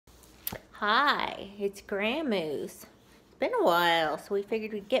Hi, it's GramMoose. It's been a while, so we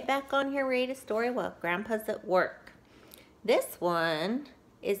figured we'd get back on here, read a story while Grandpa's at work. This one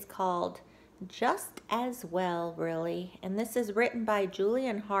is called Just As Well, really, and this is written by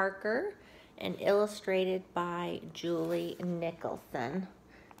Jillian Harker and illustrated by Julie Nicholson.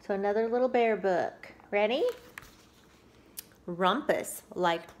 So another little bear book. Ready? Rumpus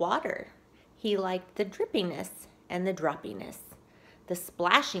liked water. He liked the drippiness and the droppiness, the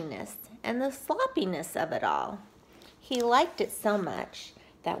splashiness and the sloppiness of it all. He liked it so much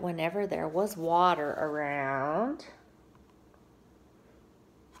that whenever there was water around,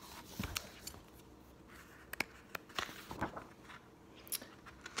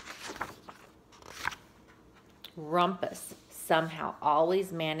 Rumpus somehow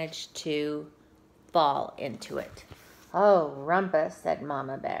always managed to fall into it. "Oh, Rumpus," said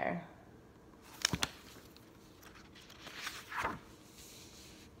Mama Bear.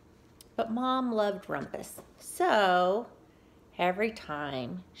 But Mom loved Rumpus, so every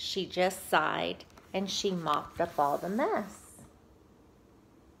time she just sighed and she mopped up all the mess.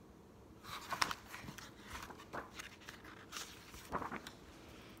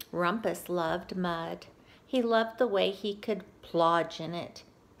 Rumpus loved mud. He loved the way he could plodge in it,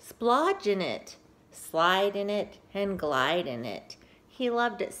 splodge in it, slide in it, and glide in it. He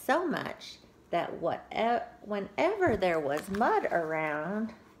loved it so much that whenever there was mud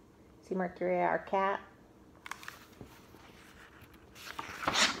around, see Mercury, our cat?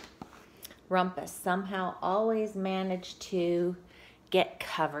 Rumpus somehow always managed to get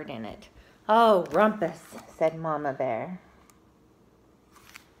covered in it. "Oh, Rumpus," said Mama Bear.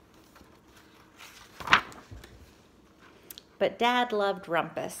 But Dad loved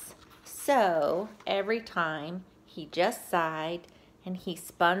Rumpus, so every time he just sighed and he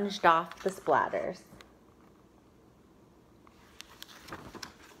sponged off the splatters.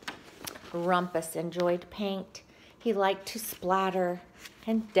 Rumpus enjoyed paint. He liked to splatter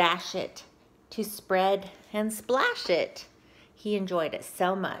and dash it, to spread and splash it. He enjoyed it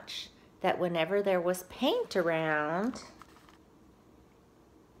so much that whenever there was paint around,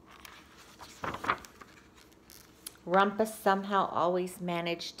 Rumpus somehow always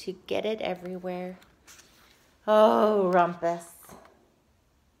managed to get it everywhere. Oh, Rumpus.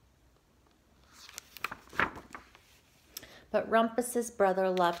 But Rumpus's brother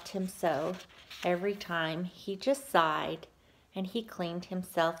loved him so. Every time he just sighed and he cleaned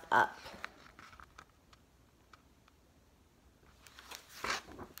himself up.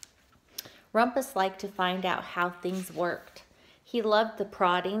 Rumpus liked to find out how things worked. He loved the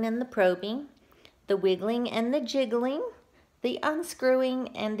prodding and the probing, the wiggling and the jiggling, the unscrewing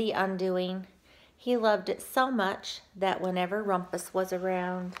and the undoing. He loved it so much that whenever Rumpus was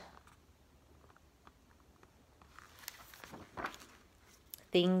around,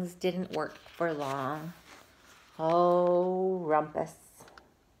 things didn't work for long. Oh, Rumpus.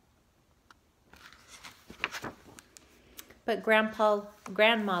 But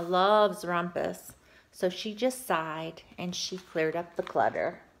Grandma loves Rumpus, so she just sighed and she cleared up the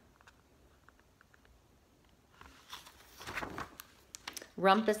clutter.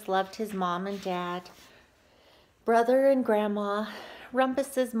 Rumpus loved his mom and dad, brother and grandma.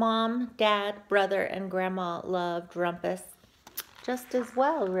 Rumpus's mom, dad, brother, and grandma loved Rumpus just as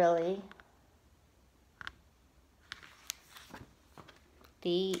well, really.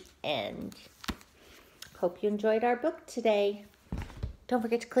 The end. Hope you enjoyed our book today. Don't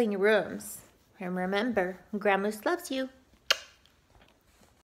forget to clean your rooms. And remember, GramMoose loves you.